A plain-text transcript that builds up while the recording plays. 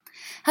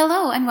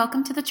Hello and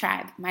welcome to the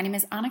tribe. My name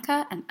is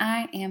Annika and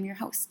I am your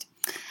host.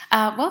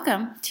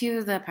 Welcome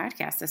to the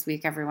podcast this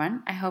week,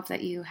 everyone. I hope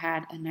that you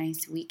had a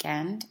nice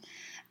weekend.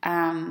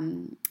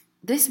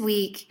 This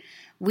week,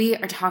 we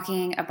are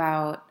talking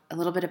about a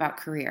little bit about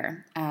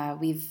career.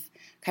 We've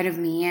kind of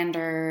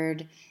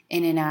meandered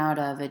in and out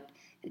of it,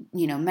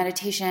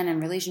 meditation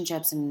and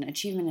relationships and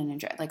achievement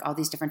and like all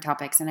these different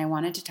topics. And I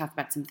wanted to talk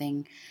about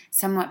something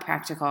somewhat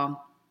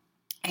practical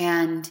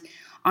and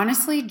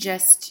honestly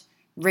just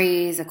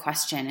raise a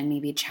question and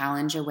maybe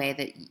challenge a way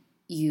that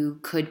you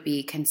could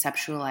be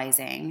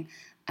conceptualizing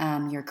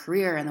your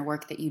career and the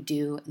work that you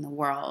do in the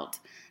world.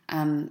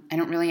 I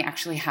don't really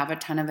actually have a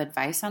ton of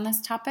advice on this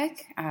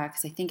topic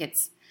because I think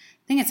it's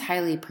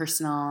highly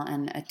personal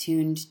and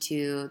attuned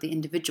to the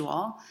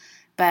individual.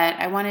 But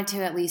I wanted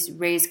to at least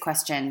raise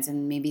questions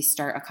and maybe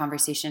start a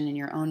conversation in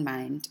your own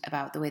mind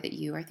about the way that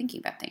you are thinking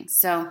about things.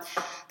 So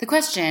the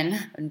question,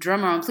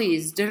 drum roll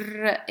please,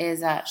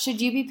 is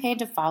should you be paid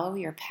to follow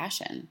your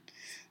passion?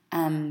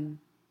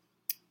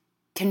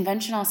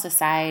 Conventional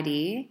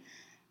society,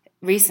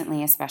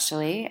 recently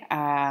especially,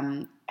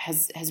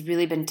 has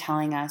really been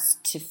telling us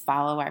to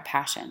follow our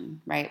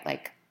passion, right?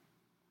 Like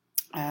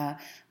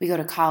we go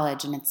to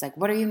college and it's like,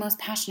 what are you most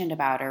passionate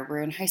about? Or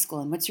we're in high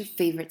school and what's your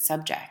favorite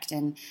subject?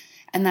 And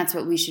that's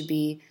what we should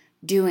be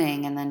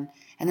doing. And then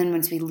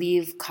once we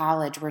leave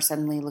college, we're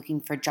suddenly looking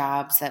for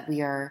jobs that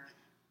we are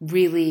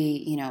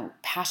really,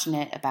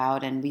 passionate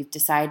about. And we've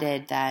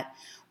decided that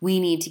we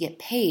need to get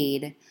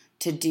paid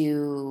to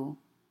do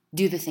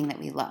the thing that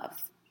we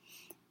love.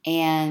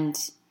 And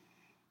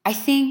I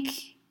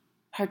think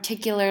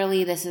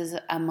particularly this is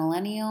a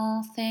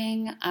millennial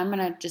thing. I'm going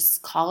to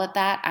just call it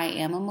that. I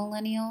am a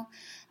millennial.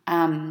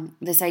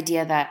 This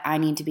idea that I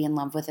need to be in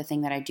love with the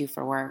thing that I do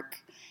for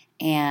work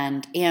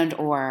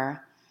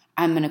or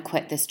I'm going to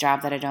quit this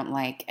job that I don't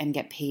like and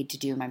get paid to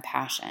do my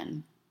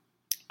passion.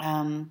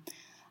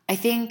 I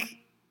think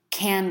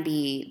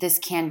this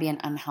can be an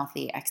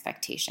unhealthy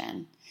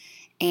expectation.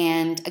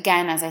 And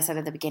again, as I said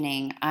at the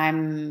beginning, I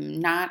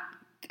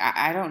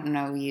don't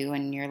know you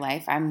and your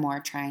life. I'm more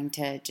trying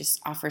to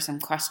just offer some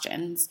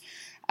questions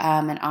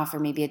and offer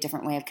maybe a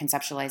different way of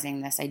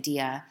conceptualizing this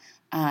idea.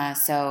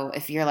 So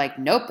if you're like,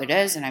 nope, it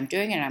is, and I'm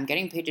doing it, and I'm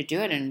getting paid to do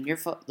it, and you're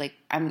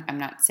I'm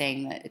not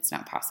saying that it's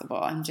not possible.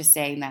 I'm just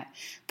saying that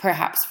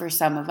perhaps for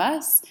some of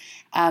us,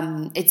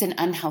 it's an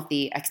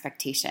unhealthy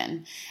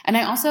expectation. And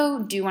I also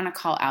do want to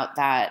call out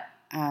that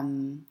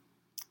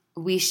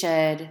we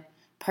should,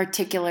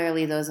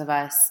 particularly those of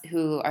us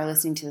who are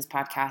listening to this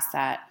podcast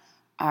that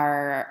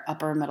are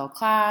upper middle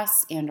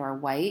class and or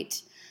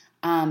white,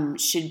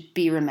 should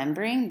be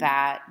remembering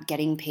that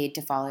getting paid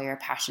to follow your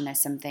passion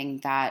is something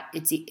that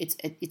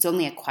it's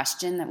only a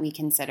question that we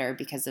consider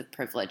because of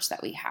privilege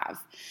that we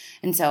have.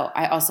 And so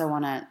I also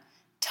want to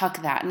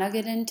tuck that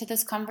nugget into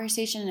this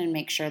conversation and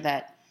make sure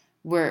that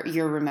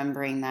you're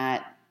remembering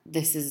that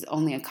this is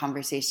only a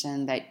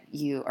conversation that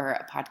or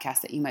a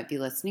podcast that you might be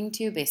listening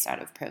to based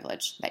out of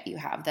privilege that you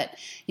have, that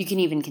you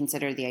can even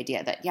consider the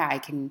idea that, I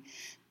can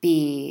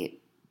be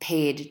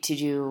paid to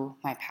do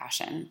my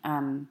passion.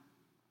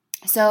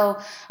 So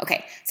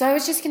I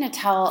was just going to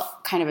tell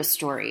kind of a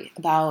story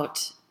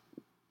about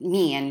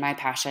me and my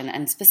passion,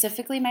 and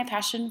specifically my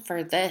passion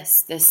for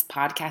this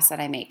podcast that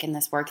I make and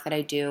this work that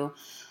I do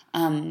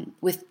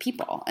with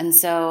people. And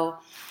so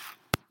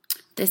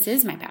this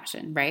is my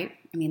passion, right?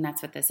 I mean,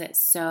 that's what this is.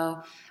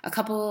 So a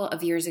couple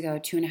of years ago,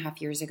 2.5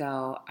 years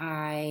ago,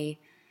 I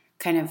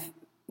kind of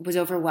was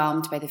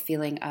overwhelmed by the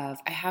feeling of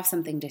I have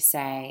something to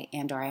say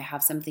or I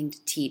have something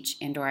to teach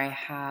or I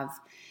have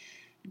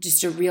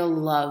just a real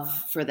love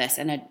for this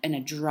and a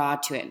draw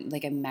to it,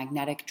 like a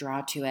magnetic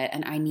draw to it.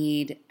 And I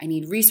need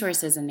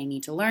resources and I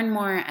need to learn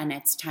more, and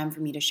it's time for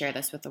me to share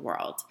this with the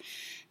world.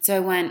 So I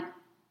went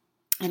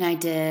and I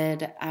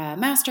did a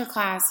master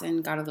class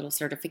and got a little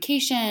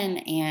certification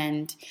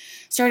and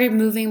started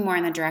moving more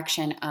in the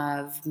direction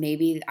of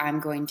maybe I'm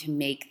going to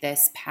make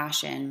this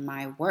passion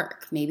my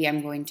work. Maybe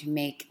I'm going to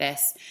make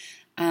this,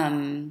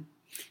 I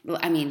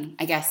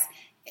guess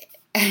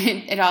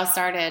it all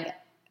started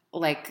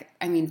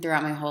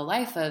throughout my whole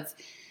life of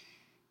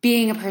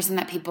being a person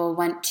that people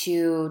went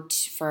to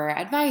for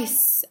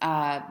advice,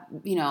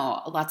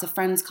 lots of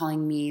friends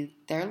calling me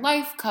their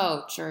life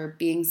coach, or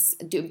being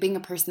a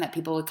person that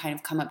people would kind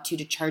of come up to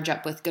charge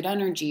up with good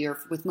energy or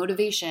with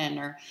motivation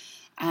or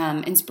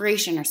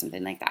inspiration or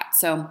something like that.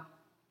 So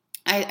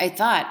I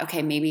thought,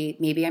 okay,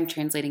 maybe I'm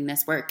translating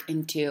this work or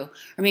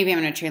maybe I'm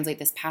going to translate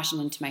this passion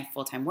into my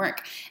full-time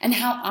work. And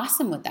how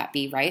awesome would that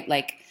be, right?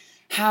 Like,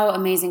 how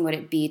amazing would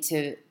it be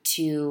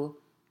to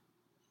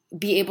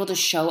be able to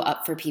show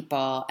up for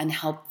people and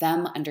help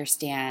them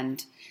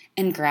understand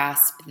and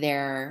grasp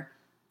their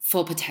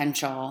full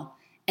potential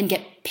and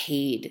get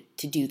paid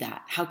to do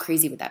that? How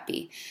crazy would that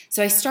be?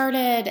 So I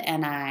started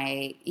and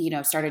I,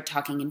 started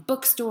talking in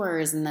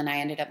bookstores, and then I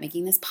ended up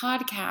making this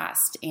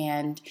podcast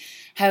and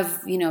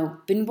have,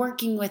 been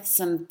working with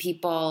some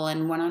people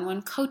and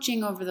one-on-one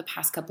coaching over the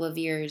past couple of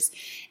years.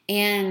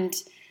 And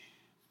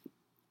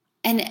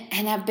and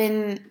have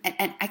been,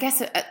 and I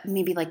guess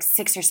maybe like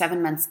 6 or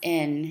 7 months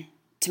in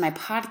to my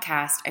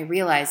podcast, I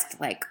realized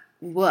like,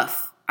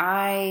 woof,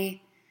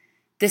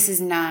 this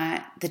is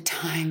not the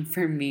time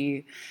for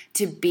me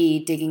to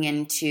be digging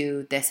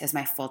into this as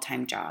my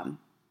full-time job.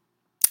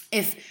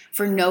 If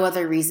for no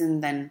other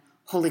reason than,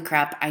 holy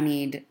crap, I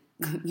need,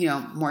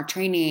 more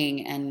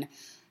training and,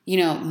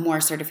 more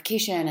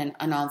certification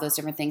and all those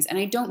different things. And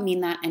I don't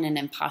mean that in an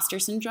imposter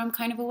syndrome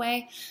kind of a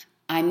way.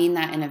 I mean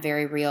that in a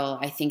very real,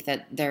 I think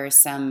that there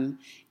is some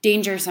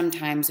danger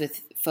sometimes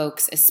with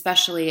folks,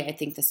 especially I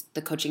think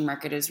the coaching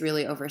market is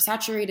really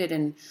oversaturated,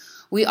 and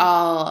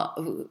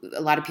a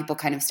lot of people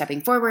kind of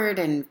stepping forward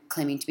and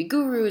claiming to be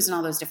gurus and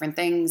all those different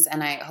things.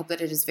 And I hope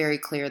that it is very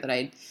clear that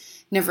I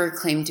never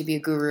claimed to be a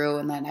guru,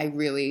 and that I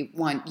really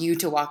want you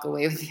to walk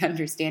away with the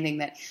understanding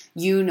that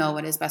you know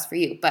what is best for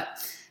you. But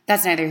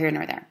that's neither here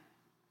nor there.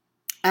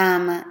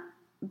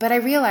 But I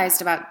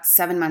realized about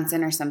 7 months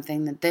in or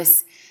something that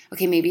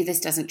maybe this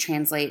doesn't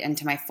translate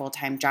into my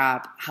full-time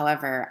job.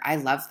 However, I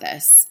love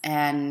this,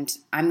 and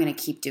I'm going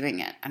to keep doing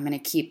it. I'm going to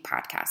keep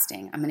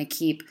podcasting. I'm going to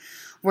keep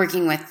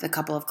working with a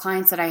couple of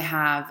clients that I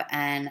have,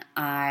 and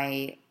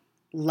I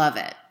love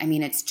it. I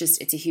mean,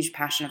 it's a huge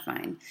passion of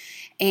mine.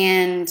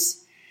 And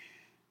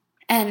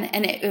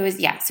it was,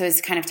 so it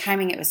was kind of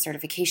timing. It was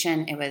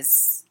certification. It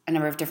was a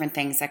number of different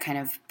things that kind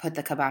of put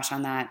the kibosh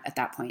on that at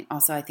that point.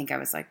 Also, I think I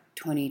was like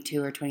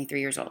 22 or 23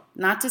 years old.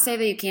 Not to say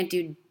that you can't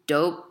do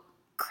dope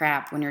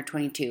crap when you're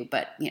 22,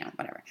 but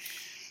whatever.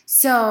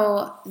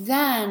 So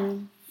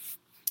then,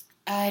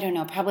 I don't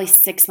know, probably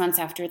 6 months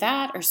after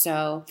that or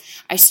so,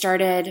 I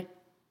started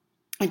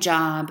a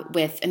job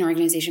with an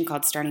organization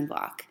called Starting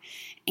Block.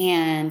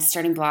 And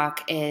Starting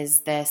Block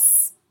is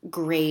this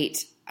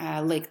great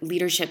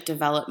leadership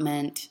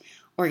development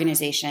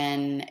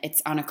organization.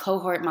 It's on a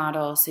cohort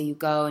model. So you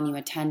go and you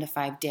attend a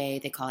 5-day,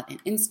 they call it an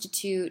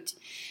institute.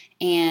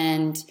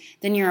 And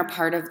then you're a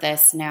part of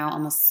this now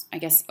almost, I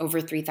guess, over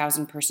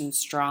 3,000 person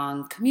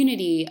strong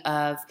community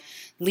of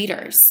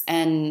leaders.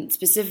 And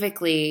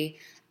specifically,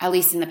 at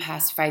least in the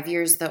past 5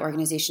 years, the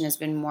organization has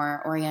been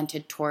more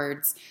oriented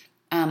towards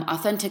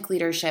authentic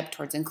leadership,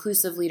 towards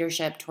inclusive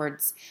leadership,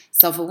 towards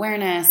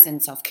self-awareness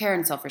and self-care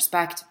and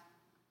self-respect.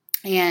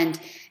 And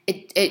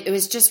it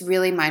was just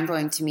really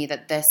mind-blowing to me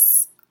that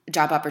this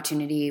job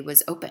opportunity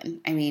was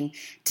open. I mean,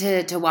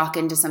 to walk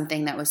into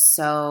something that was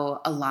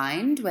so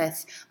aligned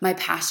with my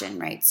passion,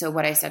 right? So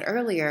what I said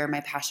earlier,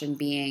 my passion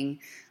being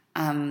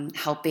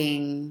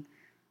helping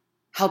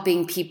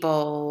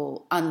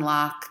people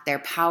unlock their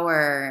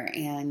power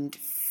and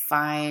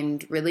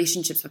find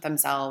relationships with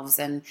themselves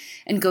and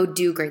go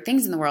do great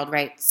things in the world,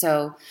 right?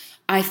 So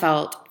I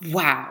felt,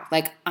 wow,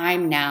 like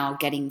I'm now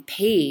getting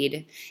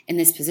paid in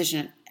this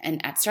position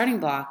and at Starting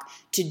Block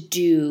to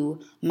do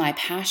my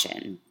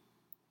passion.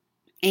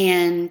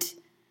 And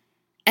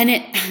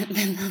it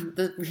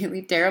the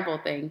really terrible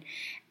thing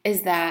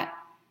is that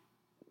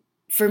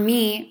for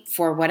me,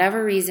 for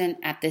whatever reason,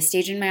 at this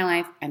stage in my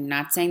life, I'm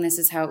not saying this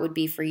is how it would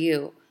be for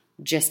you,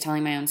 just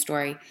telling my own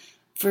story.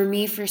 For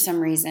me, for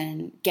some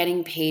reason,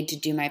 getting paid to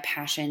do my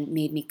passion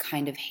made me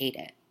kind of hate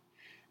it.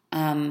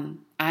 I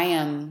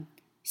am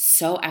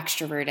so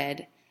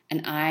extroverted,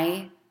 and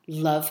I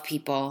love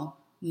people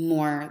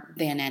more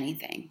than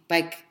anything.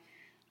 Like,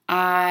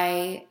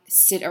 I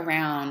sit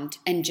around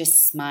and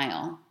just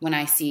smile when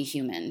I see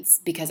humans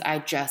because I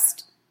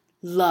just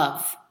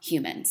love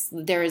humans.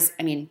 Those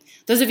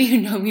of you who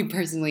know me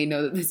personally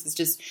know that this is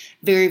just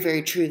very,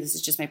 very true. This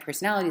is just my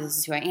personality. This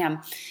is who I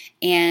am.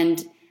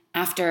 And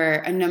after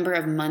a number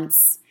of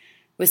months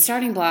with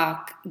Starting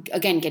Block,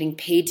 again, getting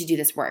paid to do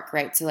this work,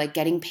 right? So like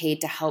getting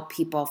paid to help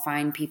people,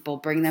 find people,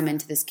 bring them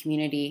into this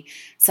community,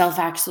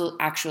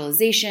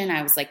 self-actualization.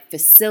 I was like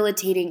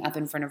facilitating up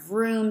in front of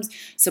rooms,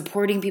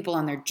 supporting people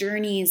on their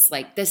journeys.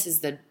 Like this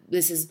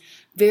is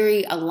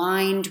very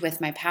aligned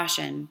with my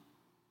passion.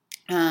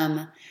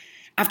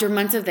 After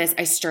months of this,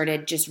 I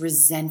started just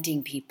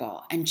resenting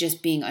people and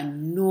just being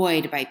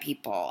annoyed by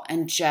people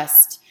and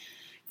just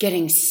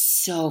getting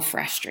so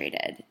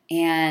frustrated.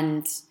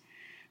 And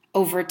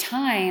over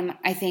time,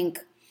 I think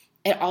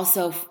it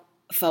also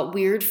felt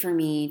weird for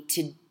me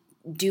to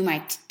do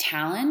my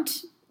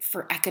talent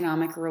for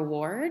economic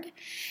reward.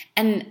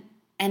 And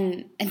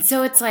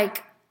so it's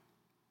like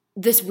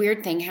this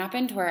weird thing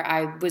happened where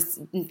I was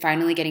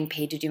finally getting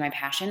paid to do my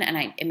passion,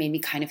 and it made me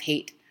kind of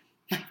hate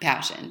my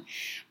passion.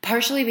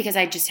 Partially because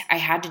I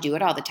had to do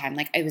it all the time.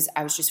 Like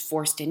I was just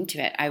forced into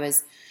it.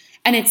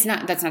 And that's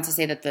not to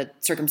say that the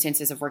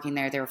circumstances of working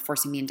there, they were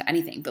forcing me into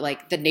anything, but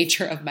like the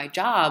nature of my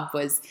job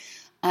was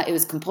it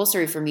was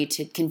compulsory for me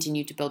to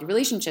continue to build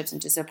relationships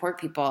and to support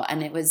people.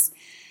 And there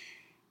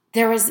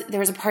was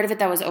a part of it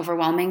that was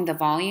overwhelming, the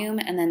volume.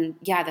 And then,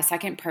 the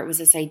second part was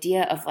this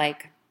idea of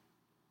like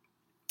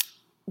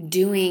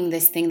doing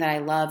this thing that I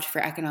loved for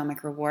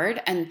economic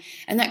reward. And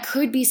that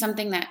could be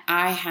something that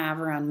I have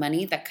around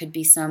money. That could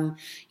be some,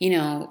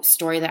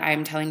 story that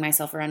I'm telling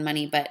myself around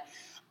money. But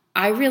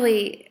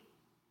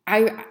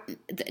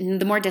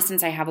the more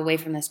distance I have away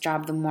from this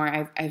job, the more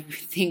I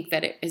think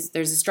that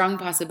there's a strong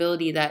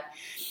possibility that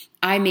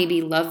I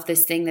maybe love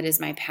this thing that is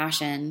my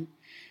passion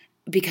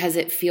because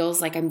it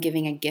feels like I'm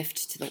giving a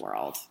gift to the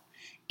world.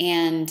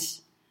 And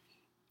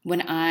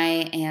when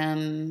I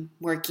am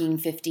working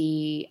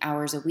 50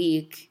 hours a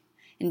week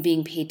and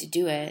being paid to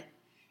do it,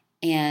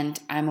 and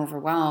I'm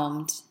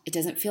overwhelmed, it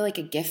doesn't feel like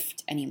a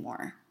gift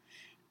anymore.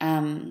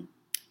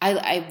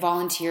 I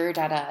volunteered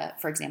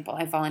for example,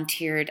 I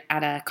volunteered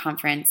at a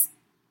conference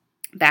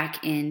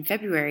back in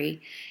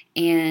February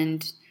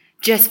and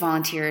just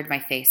volunteered my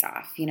face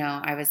off.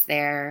 I was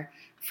there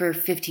for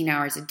 15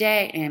 hours a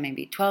day and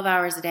maybe 12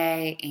 hours a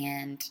day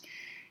and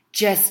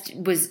just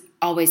was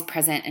always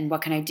present and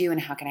what can I do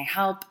and how can I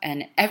help?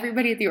 And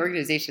everybody at the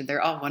organization,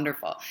 they're all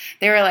wonderful.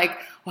 They were like,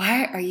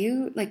 why are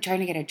you like trying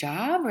to get a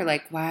job? Or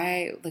like,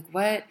 why, like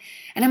what?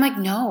 And I'm like,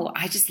 no,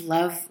 I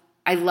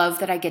love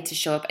that I get to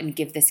show up and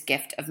give this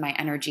gift of my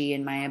energy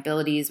and my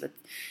abilities with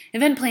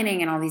event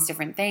planning and all these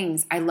different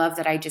things. I love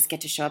that I just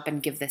get to show up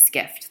and give this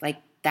gift. Like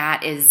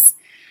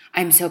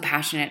I'm so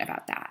passionate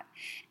about that.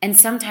 And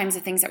sometimes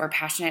the things that we're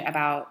passionate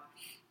about,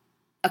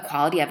 a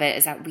quality of it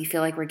is that we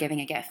feel like we're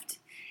giving a gift.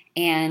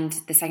 And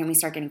the second we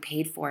start getting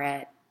paid for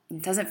it,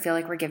 it doesn't feel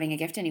like we're giving a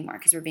gift anymore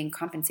because we're being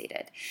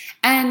compensated.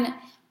 And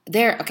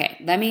there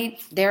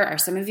are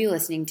some of you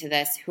listening to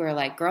this who are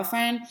like,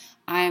 girlfriend,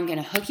 I'm going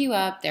to hook you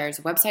up. There's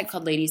a website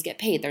called Ladies Get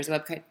Paid. There's a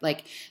website,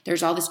 like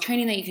there's all this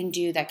training that you can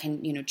do that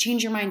can,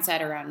 change your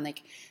mindset around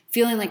like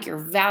feeling like you're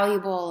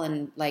valuable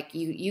and like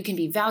you can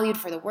be valued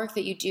for the work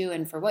that you do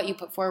and for what you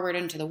put forward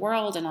into the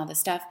world and all this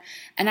stuff.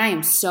 And I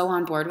am so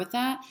on board with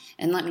that.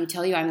 And let me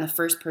tell you, I'm the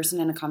first person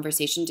in a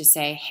conversation to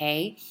say,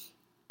 hey,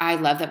 I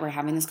love that we're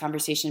having this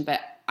conversation, but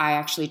I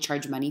actually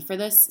charge money for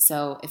this.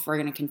 So if we're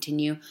going to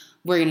continue,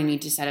 we're going to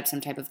need to set up some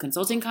type of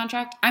consulting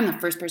contract. I'm the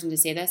first person to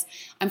say this.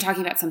 I'm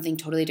talking about something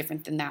totally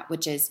different than that,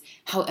 which is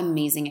how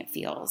amazing it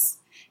feels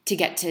to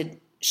get to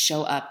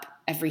show up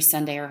every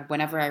Sunday or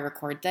whenever I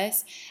record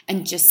this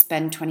and just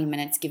spend 20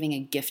 minutes giving a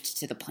gift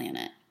to the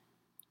planet.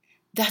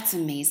 That's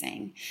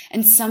amazing.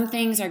 And some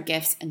things are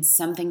gifts and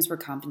some things we're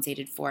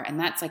compensated for. And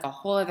that's like a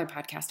whole other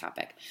podcast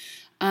topic.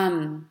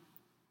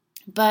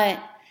 But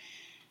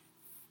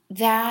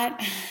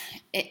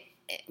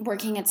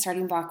working at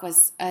Starting Block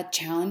was a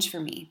challenge for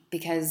me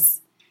because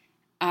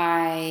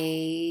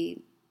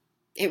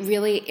it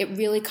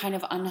really kind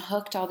of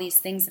unhooked all these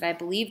things that I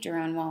believed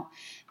around, well,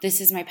 this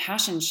is my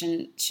passion.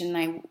 Shouldn't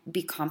I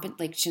be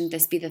shouldn't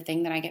this be the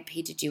thing that I get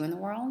paid to do in the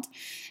world?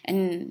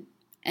 And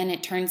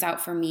it turns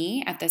out for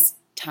me at this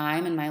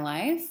time in my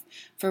life,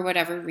 for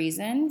whatever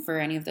reason, for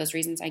any of those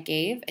reasons I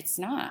gave, it's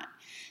not.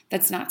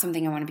 That's not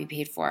something I want to be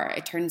paid for.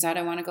 It turns out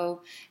I want to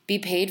go be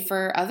paid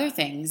for other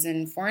things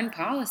and foreign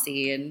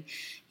policy and,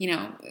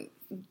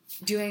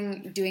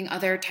 doing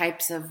other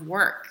types of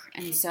work.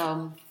 And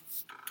so,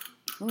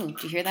 do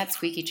you hear that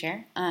squeaky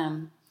chair?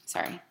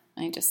 Sorry,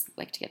 I just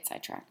like to get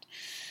sidetracked.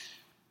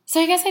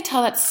 So I guess I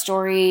tell that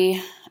story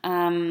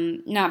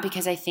not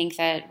because I think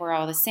that we're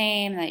all the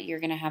same, that you're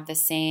going to have the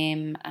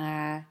same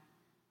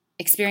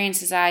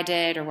experiences I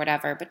did or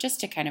whatever, but just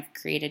to kind of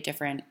create a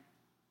different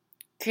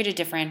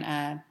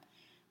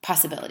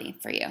possibility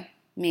for you.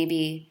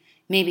 Maybe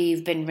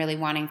you've been really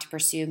wanting to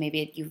pursue,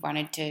 maybe you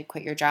wanted to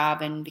quit your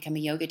job and become a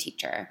yoga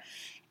teacher.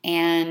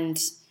 And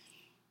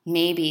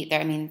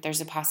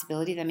there's a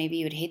possibility that maybe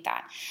you would hate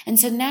that. And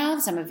so now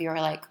some of you are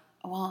like,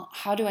 well,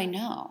 how do I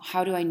know?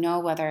 How do I know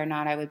whether or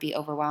not I would be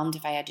overwhelmed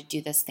if I had to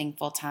do this thing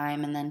full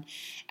time and then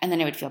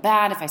it would feel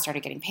bad if I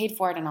started getting paid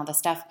for it and all this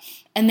stuff?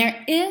 And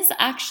there is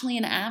actually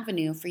an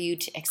avenue for you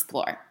to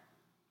explore.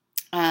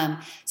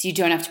 So you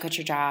don't have to quit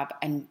your job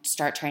and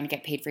start trying to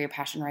get paid for your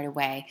passion right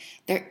away.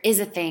 There is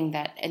a thing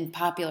that in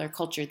popular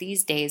culture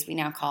these days we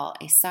now call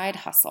a side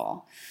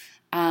hustle.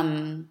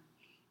 And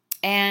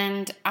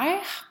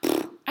I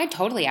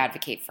totally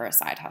advocate for a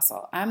side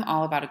hustle. I'm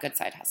all about a good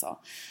side hustle.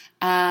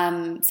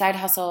 Side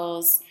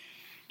hustles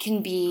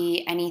can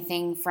be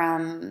anything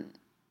from,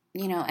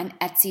 an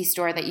Etsy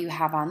store that you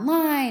have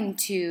online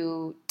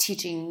to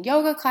teaching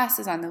yoga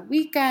classes on the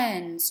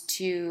weekends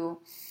to,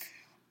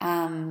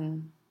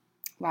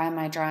 why am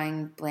I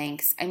drawing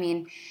blanks? I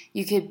mean,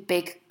 you could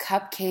bake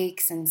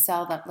cupcakes and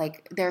sell them.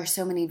 Like, there are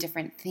so many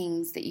different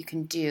things that you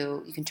can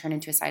do. You can turn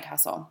into a side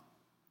hustle.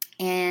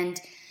 And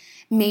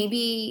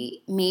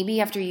maybe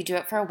after you do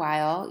it for a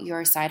while,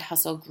 your side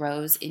hustle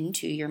grows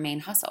into your main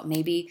hustle.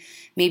 Maybe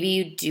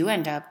you do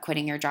end up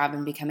quitting your job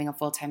and becoming a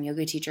full-time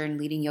yoga teacher and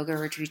leading yoga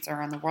retreats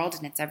around the world,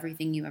 and it's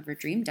everything you ever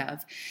dreamed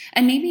of.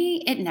 And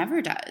maybe it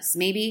never does.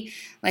 Maybe,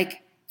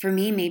 like, for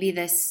me, maybe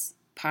this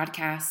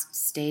podcast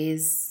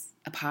stays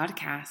a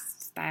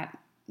podcast that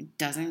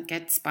doesn't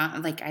get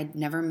I'd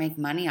never make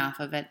money off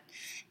of it,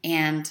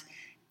 and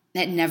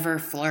it never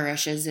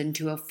flourishes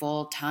into a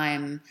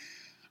full-time,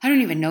 I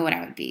don't even know what I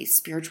would be,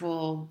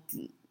 spiritual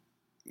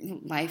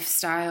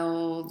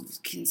lifestyle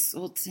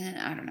consultant,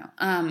 I don't know.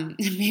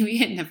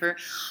 Maybe it never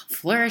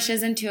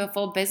flourishes into a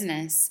full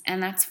business,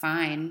 and that's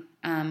fine.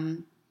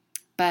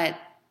 But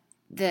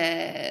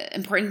the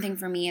important thing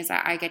for me is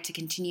that I get to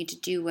continue to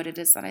do what it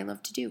is that I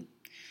love to do.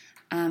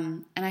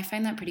 And I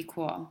find that pretty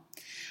cool.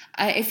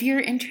 If you're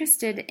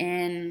interested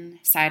in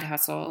side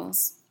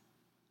hustles,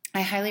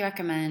 I highly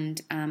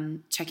recommend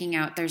checking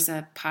out. There's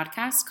a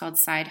podcast called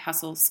Side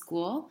Hustle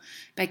School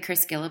by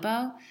Chris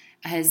Guillebeau.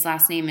 His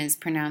last name is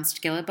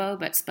pronounced Guillebeau,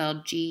 but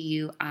spelled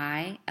Guillebeau.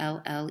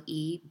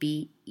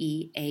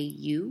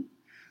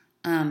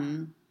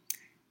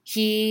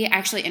 He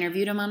actually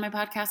interviewed him on my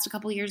podcast a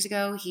couple years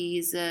ago.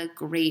 He's a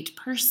great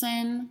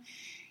person,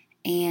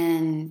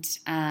 and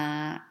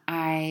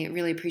I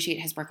really appreciate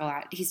his work a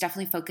lot. He's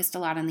definitely focused a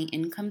lot on the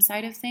income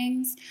side of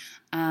things,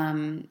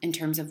 in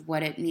terms of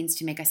what it means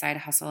to make a side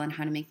hustle and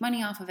how to make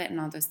money off of it and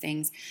all those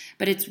things.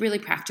 But it's really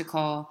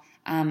practical.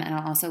 And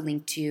I'll also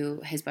link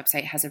to his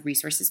website has a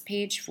resources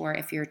page for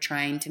if you're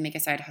trying to make a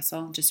side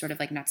hustle, just sort of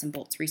like nuts and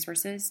bolts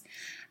resources.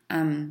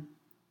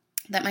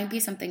 That might be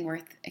something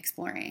worth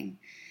exploring.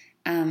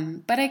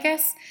 But I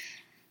guess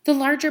the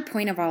larger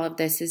point of all of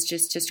this is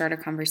just to start a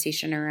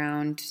conversation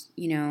around,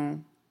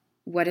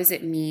 what does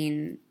it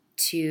mean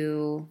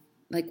to,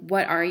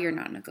 what are your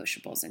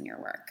non-negotiables in your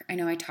work? I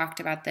know I talked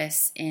about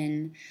this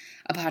in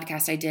a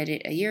podcast I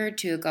did a year or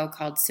two ago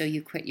called So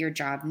You Quit Your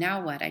Job,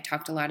 Now What? I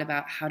talked a lot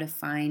about how to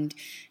find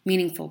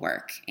meaningful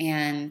work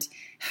and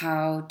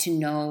how to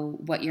know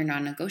what your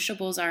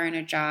non-negotiables are in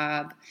a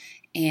job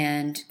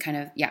and kind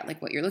of,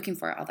 what you're looking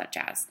for, all that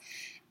jazz.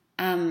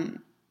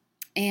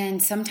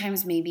 And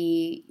sometimes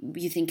maybe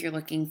you think you're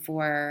looking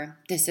for,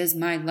 this is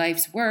my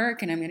life's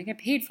work and I'm going to get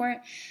paid for it.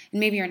 And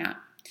maybe you're not.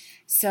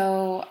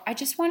 So I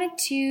just wanted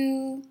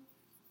to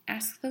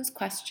ask those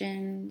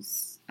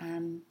questions.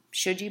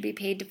 Should you be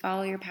paid to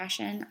follow your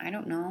passion? I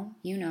don't know.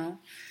 You know.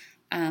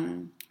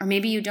 Or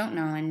maybe you don't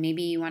know and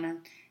maybe you want to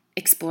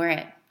explore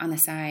it on the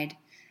side.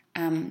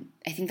 I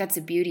think that's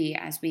a beauty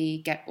as we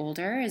get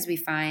older, as we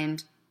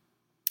find,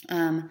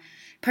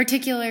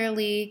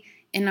 particularly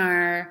in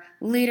our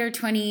later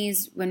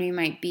 20s, when we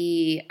might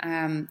be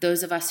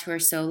those of us who are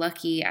so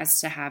lucky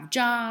as to have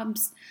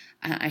jobs.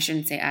 I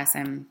shouldn't say us,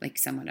 I'm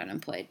somewhat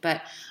unemployed,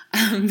 but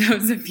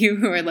those of you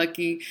who are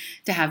lucky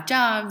to have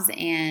jobs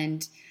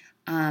and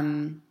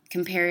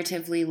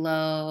comparatively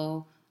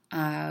low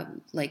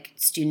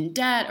student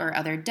debt or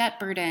other debt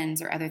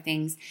burdens or other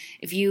things,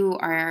 if you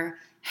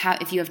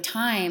have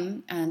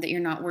time that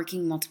you're not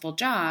working multiple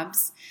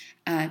jobs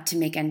to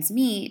make ends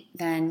meet,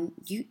 then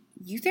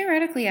you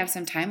theoretically have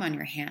some time on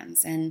your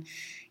hands. And,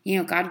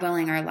 God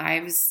willing, our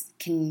lives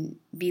can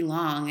be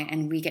long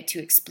and we get to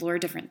explore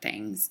different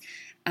things.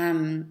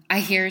 I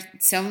hear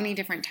so many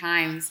different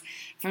times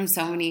from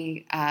so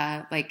many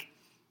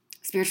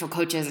spiritual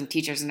coaches and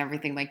teachers and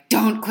everything,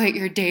 don't quit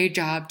your day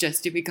job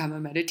just to become a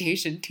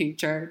meditation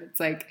teacher.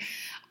 It's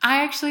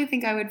I actually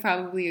think I would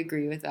probably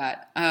agree with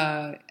that.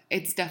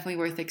 It's definitely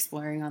worth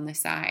exploring on the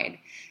side.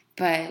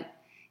 But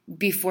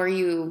before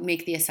you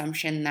make the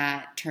assumption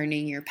that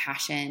turning your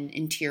passion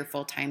into your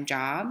full-time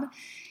job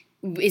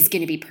is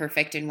going to be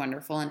perfect and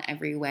wonderful in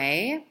every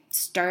way,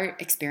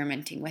 start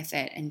experimenting with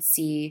it and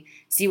see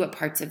what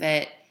parts of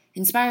it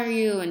inspire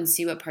you and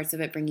see what parts of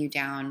it bring you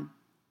down,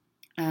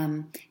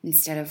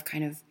 instead of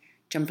kind of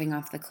jumping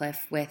off the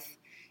cliff with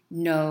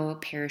no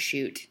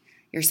parachute.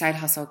 Your side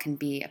hustle can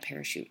be a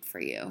parachute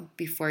for you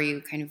before you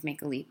kind of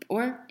make a leap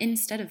or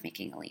instead of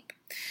making a leap.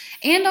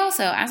 And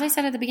also, as I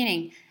said at the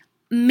beginning,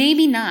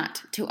 maybe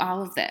not to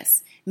all of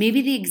this.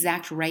 Maybe the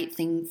exact right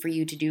thing for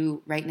you to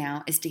do right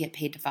now is to get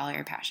paid to follow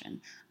your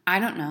passion. I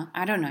don't know.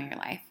 I don't know your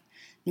life.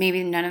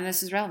 Maybe none of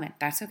this is relevant.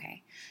 That's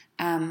okay.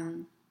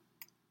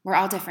 We're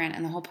all different,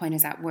 and the whole point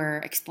is that we're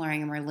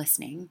exploring and we're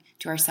listening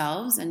to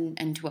ourselves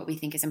and to what we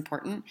think is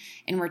important,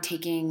 and we're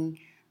taking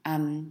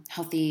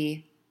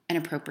healthy and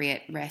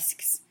appropriate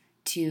risks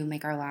to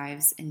make our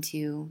lives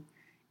into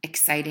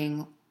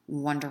exciting,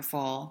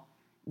 wonderful,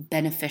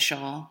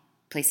 beneficial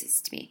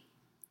places to be.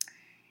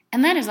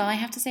 And that is all I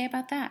have to say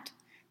about that.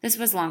 This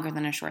was longer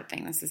than a short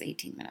thing. This is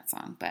 18 minutes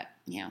long, but,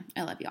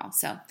 I love you all.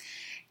 So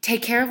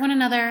take care of one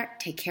another,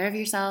 take care of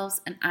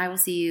yourselves, and I will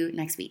see you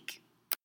next week.